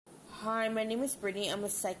Hi, my name is Brittany. I'm a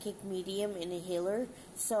psychic medium and a healer.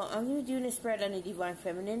 So I'm going to be doing a spread on the Divine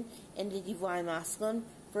Feminine and the Divine Masculine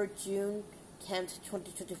for June 10th,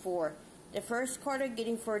 2024. The first card I'm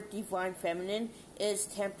getting for Divine Feminine is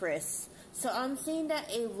Temperance. So I'm seeing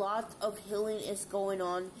that a lot of healing is going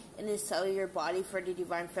on in the cellular body for the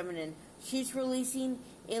Divine Feminine. She's releasing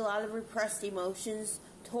a lot of repressed emotions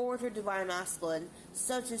toward her Divine Masculine,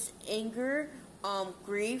 such as anger,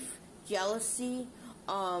 grief, jealousy,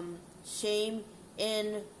 shame,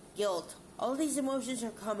 and guilt. All these emotions are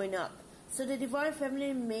coming up. So the Divine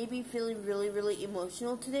Feminine may be feeling really, really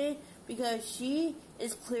emotional today because she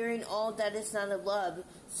is clearing all that is not of love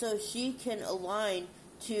so she can align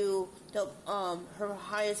to the her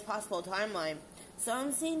highest possible timeline. So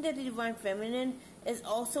I'm seeing that the Divine Feminine is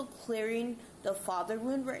also clearing the father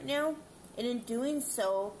wound right now, and in doing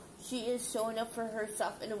so, she is showing up for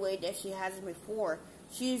herself in a way that she hasn't before.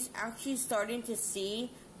 She's actually starting to see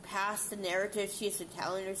past the narrative she's been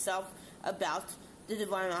telling herself about the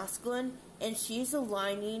Divine Masculine, and she's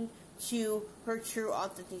aligning to her true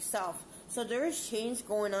authentic self. So there is change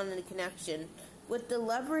going on in the connection. With the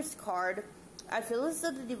Lovers card, I feel as though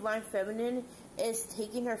the Divine Feminine is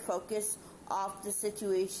taking her focus off the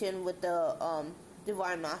situation with the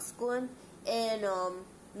Divine Masculine and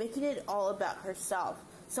making it all about herself.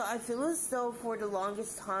 So I feel as though for the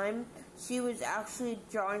longest time, she was actually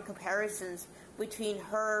drawing comparisons between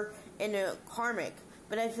her and a karmic.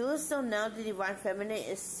 But I feel as though now the Divine Feminine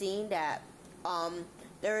is seeing that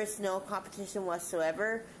there is no competition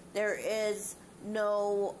whatsoever. There is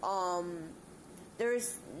no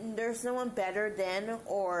there's no one better than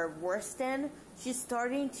or worse than. She's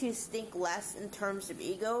starting to think less in terms of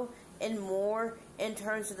ego and more in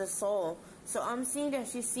terms of the soul. So I'm seeing that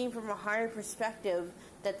she's seeing from a higher perspective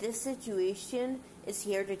that this situation is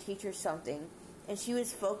here to teach her something. And she was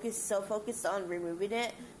so focused on removing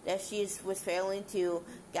it that she was failing to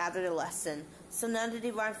gather the lesson. So now the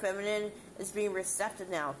Divine Feminine is being receptive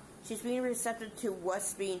now. She's being receptive to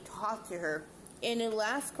what's being taught to her. And the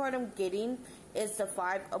last card I'm getting is the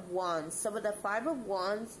Five of Wands. So with the Five of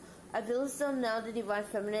Wands, I feel as though now the Divine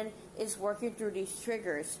Feminine is working through these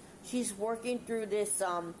triggers. She's working through this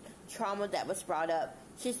trauma that was brought up.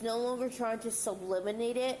 She's no longer trying to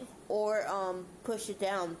subliminate it or push it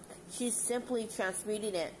down. She's simply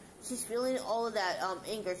transmuting it. She's feeling all of that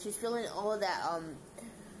anger. She's feeling all of that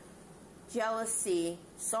jealousy,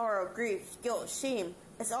 sorrow, grief, guilt, shame.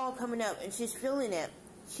 It's all coming up, and she's feeling it.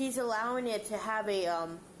 She's allowing it to have a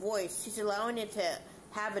voice. She's allowing it to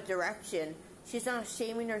have a direction. She's not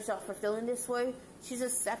shaming herself for feeling this way. She's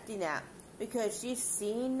accepting that because she's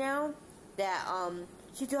seeing now that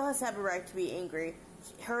she does have a right to be angry.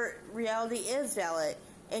 Her reality is valid,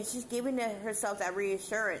 and she's giving herself that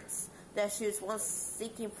reassurance that she was once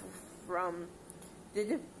seeking from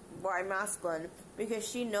the Divine Masculine because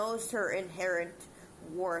she knows her inherent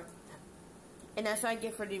worth. And that's what I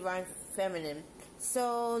get for Divine Feminine.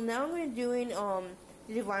 So now I'm going to be doing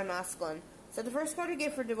the Divine Masculine. So the first card I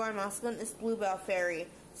get for Divine Masculine is Bluebell Fairy.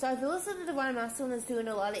 So I feel as though the Divine Masculine is doing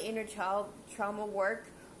a lot of inner child trauma work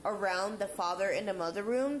around the father and the mother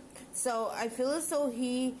room. So I feel as though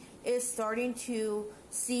he is starting to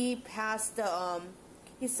see past the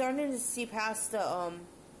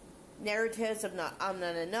narratives of I'm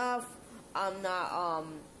not enough, I'm not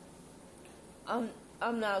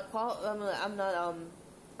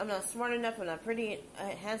smart enough, I'm not pretty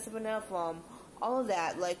handsome enough, all of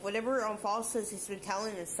that, like whatever falsehoods he's been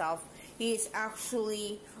telling himself, he is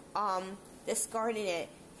actually discarding it.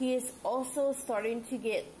 He is also starting to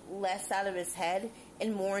get less out of his head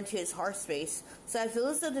and more into his heart space. So I feel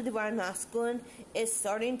as though the Divine Masculine is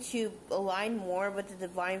starting to align more with the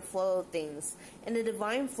divine flow of things. And the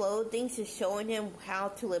divine flow of things is showing him how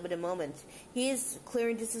to live in the moment. He is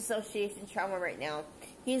clearing disassociation trauma right now.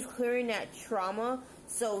 He is clearing that trauma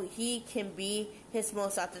so he can be his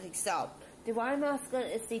most authentic self. Divine Masculine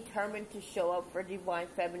is determined to show up for Divine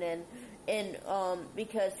Feminine, and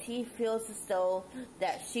because he feels as though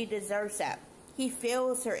that she deserves that. He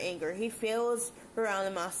feels her anger, he feels her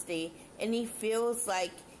animosity, and he feels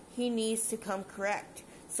like he needs to come correct.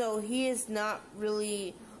 So he is not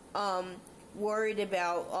really worried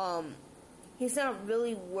about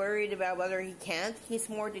whether he can't. He's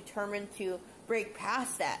more determined to break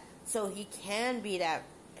past that so he can be that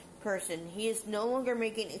person. He is no longer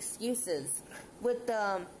making excuses. With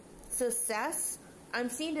success, I'm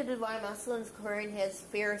seeing the Divine Masculine is clearing his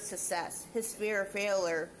fear of success, his fear of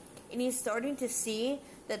failure, and he's starting to see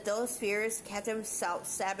that those fears kept him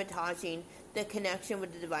self-sabotaging the connection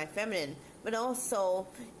with the Divine Feminine, but also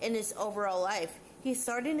in his overall life. He's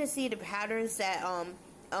starting to see the patterns that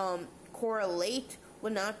correlate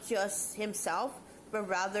with not just himself, but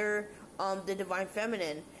rather the divine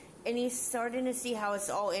feminine. And he's starting to see how it's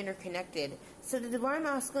all interconnected. So the divine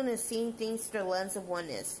masculine is seeing things through the lens of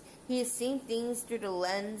oneness. He is seeing things through the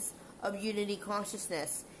lens of unity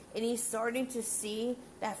consciousness. And he's starting to see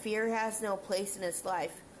that fear has no place in his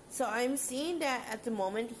life. So I'm seeing that at the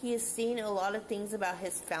moment he is seeing a lot of things about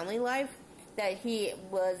his family life that he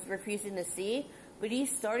was refusing to see. But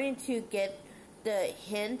he's starting to get the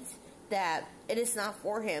hint that it is not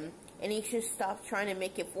for him. And he should stop trying to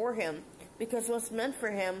make it for him. Because what's meant for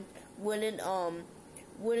him wouldn't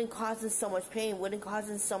cause him so much pain, wouldn't cause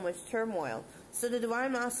him so much turmoil. So the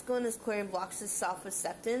divine masculine is clearing blocks of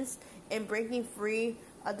self-acceptance and breaking free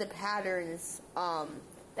of the patterns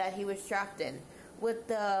that he was trapped in. With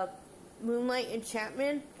the moonlight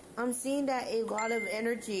enchantment, I'm seeing that a lot of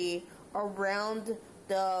energy around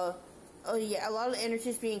a lot of energy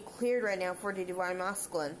is being cleared right now for the divine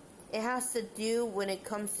masculine. It has to do when it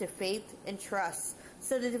comes to faith and trust.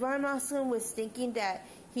 So the divine masculine was thinking that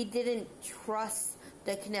he didn't trust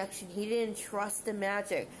the connection. He didn't trust the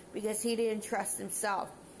magic because he didn't trust himself.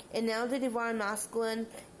 And now the divine masculine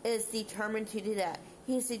is determined to do that.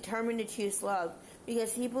 He's determined to choose love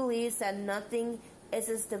because he believes that nothing is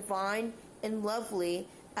as divine and lovely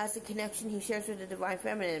as the connection he shares with the divine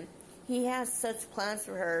feminine. He has such plans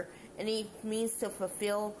for her, and he means to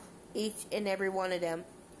fulfill each and every one of them.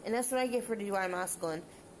 And that's what I get for the divine masculine.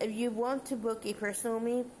 If you want to book a personal with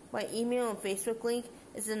me, my email and Facebook link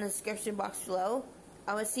is in the description box below.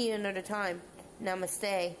 I will see you another time.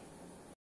 Namaste.